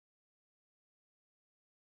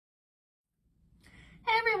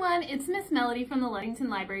Hey everyone, it's Miss Melody from the Ludington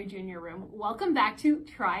Library Junior Room. Welcome back to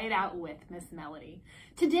Try It Out with Miss Melody.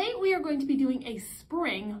 Today we are going to be doing a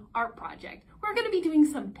spring art project. We're going to be doing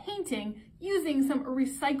some painting using some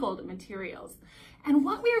recycled materials. And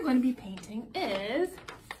what we are going to be painting is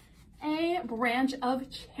a branch of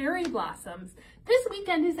cherry blossoms. This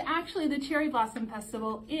weekend is actually the Cherry Blossom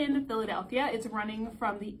Festival in Philadelphia. It's running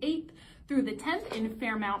from the 8th through the 10th in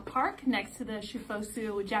Fairmount Park next to the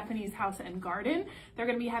Shifosu Japanese House and Garden. They're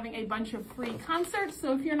going to be having a bunch of free concerts,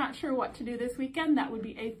 so if you're not sure what to do this weekend, that would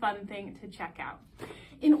be a fun thing to check out.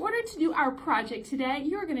 In order to do our project today,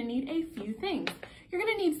 you're going to need a few things. You're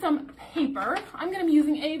going to need some paper. I'm going to be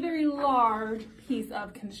using a very large piece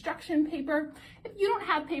of construction paper. If you don't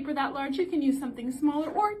have paper that large, you can use something smaller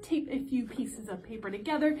or tape a few pieces of paper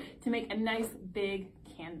together to make a nice big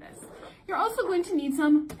canvas. You're also going to need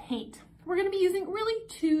some paint. We're going to be using really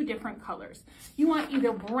two different colors. You want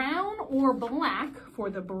either brown or black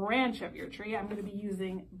for the branch of your tree. I'm going to be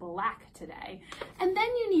using black today. And then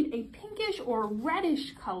you need a pinkish or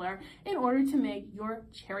reddish color in order to make your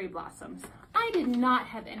cherry blossoms. I did not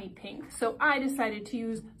have any pink, so I decided to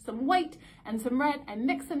use some white and some red and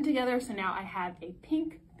mix them together, so now I have a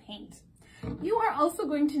pink paint. You are also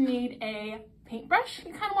going to need a paintbrush.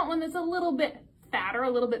 You kind of want one that's a little bit fatter,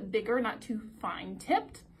 a little bit bigger, not too fine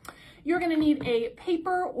tipped. You're going to need a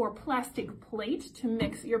paper or plastic plate to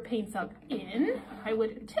mix your paints up in. I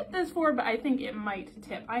would tip this forward, but I think it might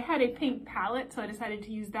tip. I had a paint palette, so I decided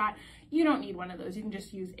to use that. You don't need one of those. You can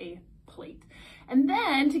just use a plate. And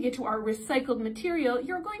then to get to our recycled material,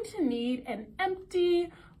 you're going to need an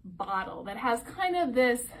empty bottle that has kind of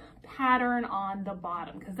this pattern on the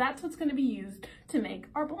bottom, because that's what's going to be used to make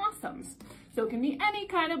our blossoms. So it can be any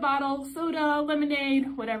kind of bottle, soda,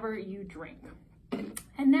 lemonade, whatever you drink.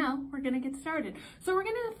 And now we're going to get started. So we're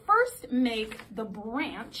going to first make the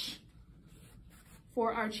branch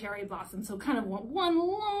for our cherry blossom. So kind of one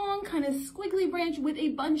long kind of squiggly branch with a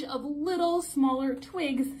bunch of little smaller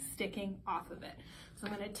twigs sticking off of it. So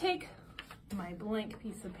I'm going to take my blank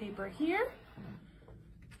piece of paper here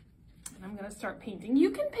and I'm going to start painting.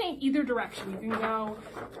 You can paint either direction. You can go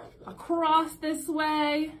across this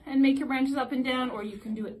way and make your branches up and down, or you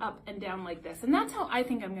can do it up and down like this. And that's how I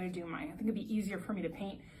think I'm going to do mine. I think it'd be easier for me to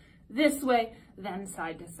paint this way than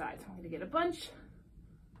side to side. So I'm going to get a bunch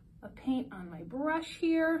of paint on my brush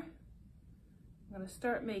here. I'm going to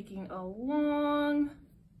start making a long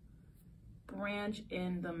branch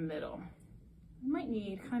in the middle. You might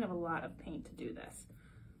need kind of a lot of paint to do this.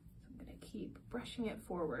 So I'm going to keep brushing it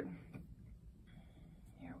forward.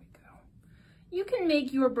 There we go. You can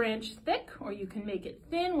make your branch thick or you can make it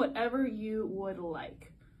thin, whatever you would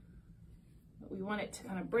like. But we want it to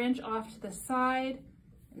kind of branch off to the side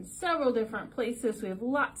in several different places. We have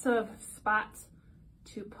lots of spots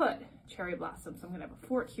to put cherry blossoms. So I'm going to have a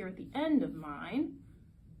fork here at the end of mine.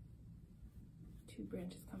 Two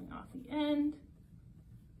branches coming off the end.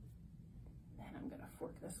 And I'm going to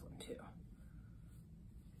fork this one too.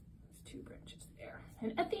 There's two branches there.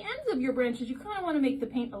 And at the ends of your branches, you kind of want to make the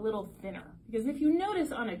paint a little thinner, because if you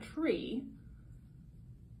notice on a tree,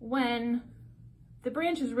 when the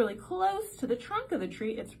branch is really close to the trunk of the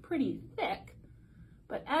tree, it's pretty thick.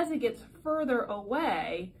 But as it gets further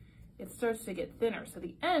away, it starts to get thinner. So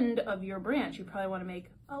the end of your branch, you probably want to make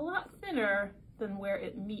a lot thinner than where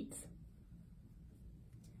it meets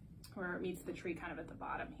the tree kind of at the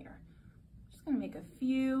bottom here. I'm just going to make a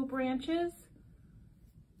few branches,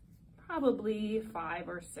 probably 5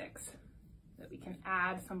 or 6, that we can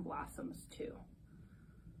add some blossoms to.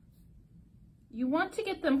 You want to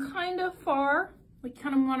get them kind of far. We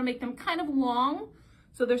kind of want to make them kind of long,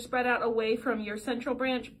 so they're spread out away from your central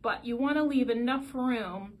branch, but you want to leave enough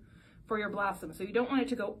room for your blossom. So you don't want it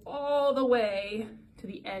to go all the way to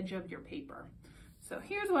the edge of your paper. So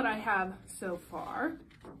here's what I have so far.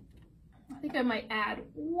 I think I might add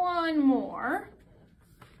one more,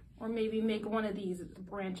 or maybe make one of these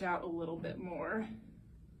branch out a little bit more.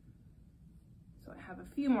 So I have a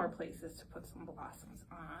few more places to put some blossoms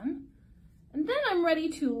on. And then I'm ready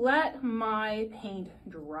to let my paint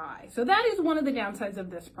dry. So that is one of the downsides of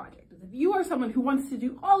this project. If you are someone who wants to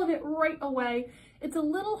do all of it right away, it's a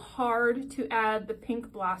little hard to add the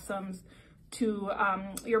pink blossoms to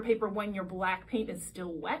your paper when your black paint is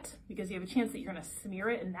still wet, because you have a chance that you're going to smear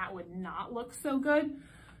it and that would not look so good.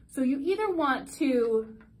 So you either want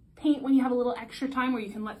to paint when you have a little extra time where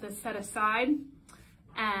you can let this set aside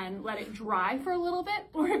and let it dry for a little bit,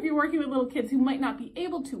 or if you're working with little kids who might not be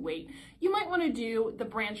able to wait, you might want to do the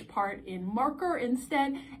branch part in marker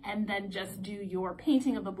instead, and then just do your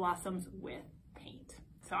painting of the blossoms with paint.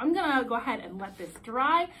 So I'm gonna go ahead and let this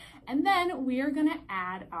dry, and then we are gonna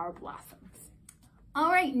add our blossoms. All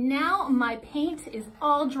right, now my paint is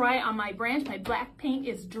all dry on my branch. My black paint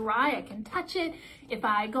is dry, I can touch it. If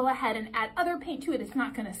I go ahead and add other paint to it, it's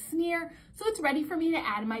not gonna smear. So it's ready for me to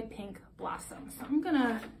add my pink blossom. So I'm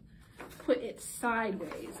gonna put it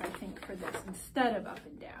sideways, I think, for this instead of up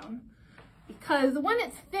and down. Because when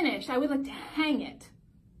it's finished, I would like to hang it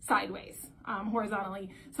sideways,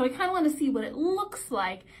 horizontally. So I kind of want to see what it looks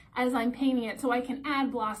like as I'm painting it so I can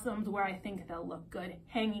add blossoms where I think they'll look good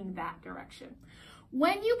hanging that direction.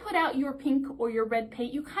 When you put out your pink or your red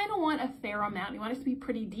paint, you kind of want a fair amount. You want it to be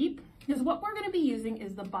pretty deep because what we're going to be using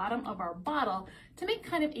is the bottom of our bottle to make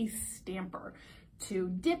kind of a stamper, to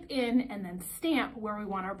dip in and then stamp where we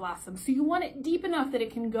want our blossom. So you want it deep enough that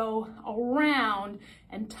it can go around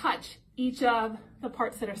and touch each of the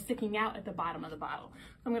parts that are sticking out at the bottom of the bottle.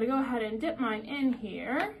 So I'm gonna go ahead and dip mine in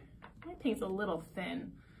here. My paint's a little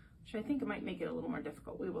thin, which I think it might make it a little more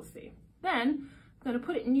difficult. We will see. Then I'm gonna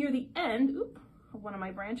put it near the end of one of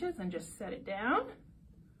my branches and just set it down.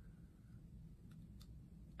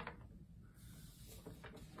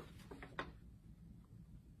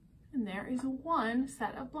 And there is one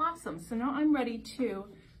set of blossoms. So now I'm ready to,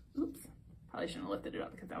 probably shouldn't have lifted it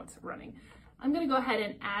up because now it's running. I'm gonna go ahead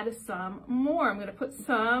and add some more. I'm gonna put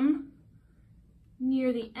some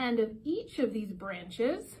near the end of each of these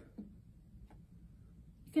branches.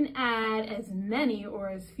 You can add as many or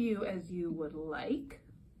as few as you would like.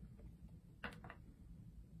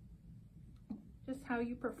 Just how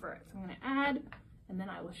you prefer it. So I'm gonna add, and then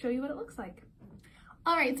I will show you what it looks like.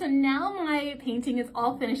 All right, so now my painting is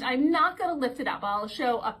all finished. I'm not gonna lift it up. I'll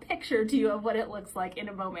show a picture to you of what it looks like in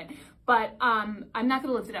a moment, but I'm not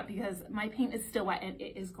gonna lift it up because my paint is still wet and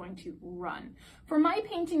it is going to run. For my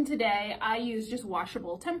painting today, I use just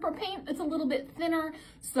washable tempera paint. It's a little bit thinner,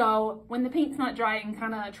 so when the paint's not dry and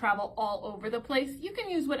kind of travel all over the place, you can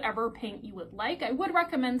use whatever paint you would like. I would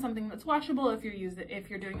recommend something that's washable if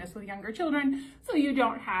you're doing this with younger children, so you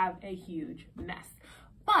don't have a huge mess.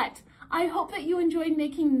 But I hope that you enjoyed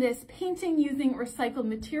making this painting using recycled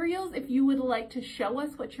materials. If you would like to show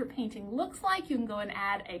us what your painting looks like, you can go and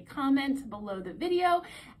add a comment below the video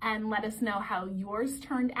and let us know how yours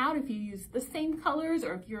turned out, if you used the same colors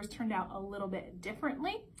or if yours turned out a little bit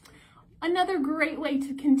differently. Another great way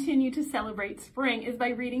to continue to celebrate spring is by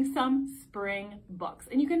reading some spring books.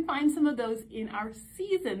 And you can find some of those in our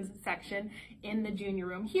seasons section in the junior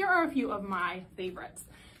room. Here are a few of my favorites.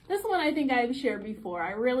 This one I think I've shared before.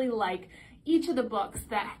 I really like each of the books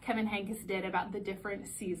that Kevin Henkes did about the different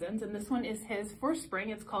seasons, and this one is his for spring.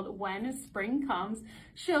 It's called When Spring Comes.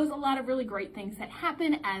 Shows a lot of really great things that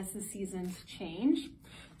happen as the seasons change.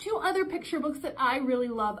 Two other picture books that I really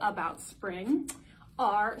love about spring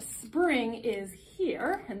are Spring Is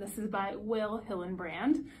Here, and this is by Will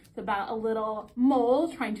Hillenbrand. It's about a little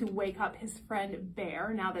mole trying to wake up his friend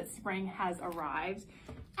Bear now that spring has arrived.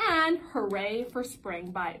 And Hooray for Spring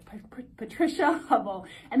by Patricia Hubble.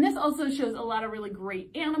 And this also shows a lot of really great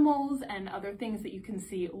animals and other things that you can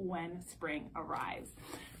see when spring arrives.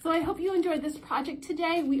 So I hope you enjoyed this project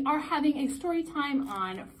today. We are having a story time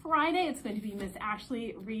on Friday. It's going to be Miss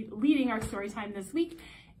Ashley leading our story time this week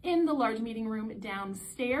in the large meeting room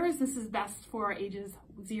downstairs. This is best for ages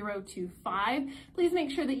 0 to 5. Please make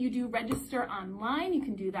sure that you do register online. You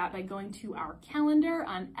can do that by going to our calendar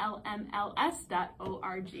on lmls.org.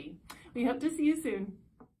 We hope to see you soon.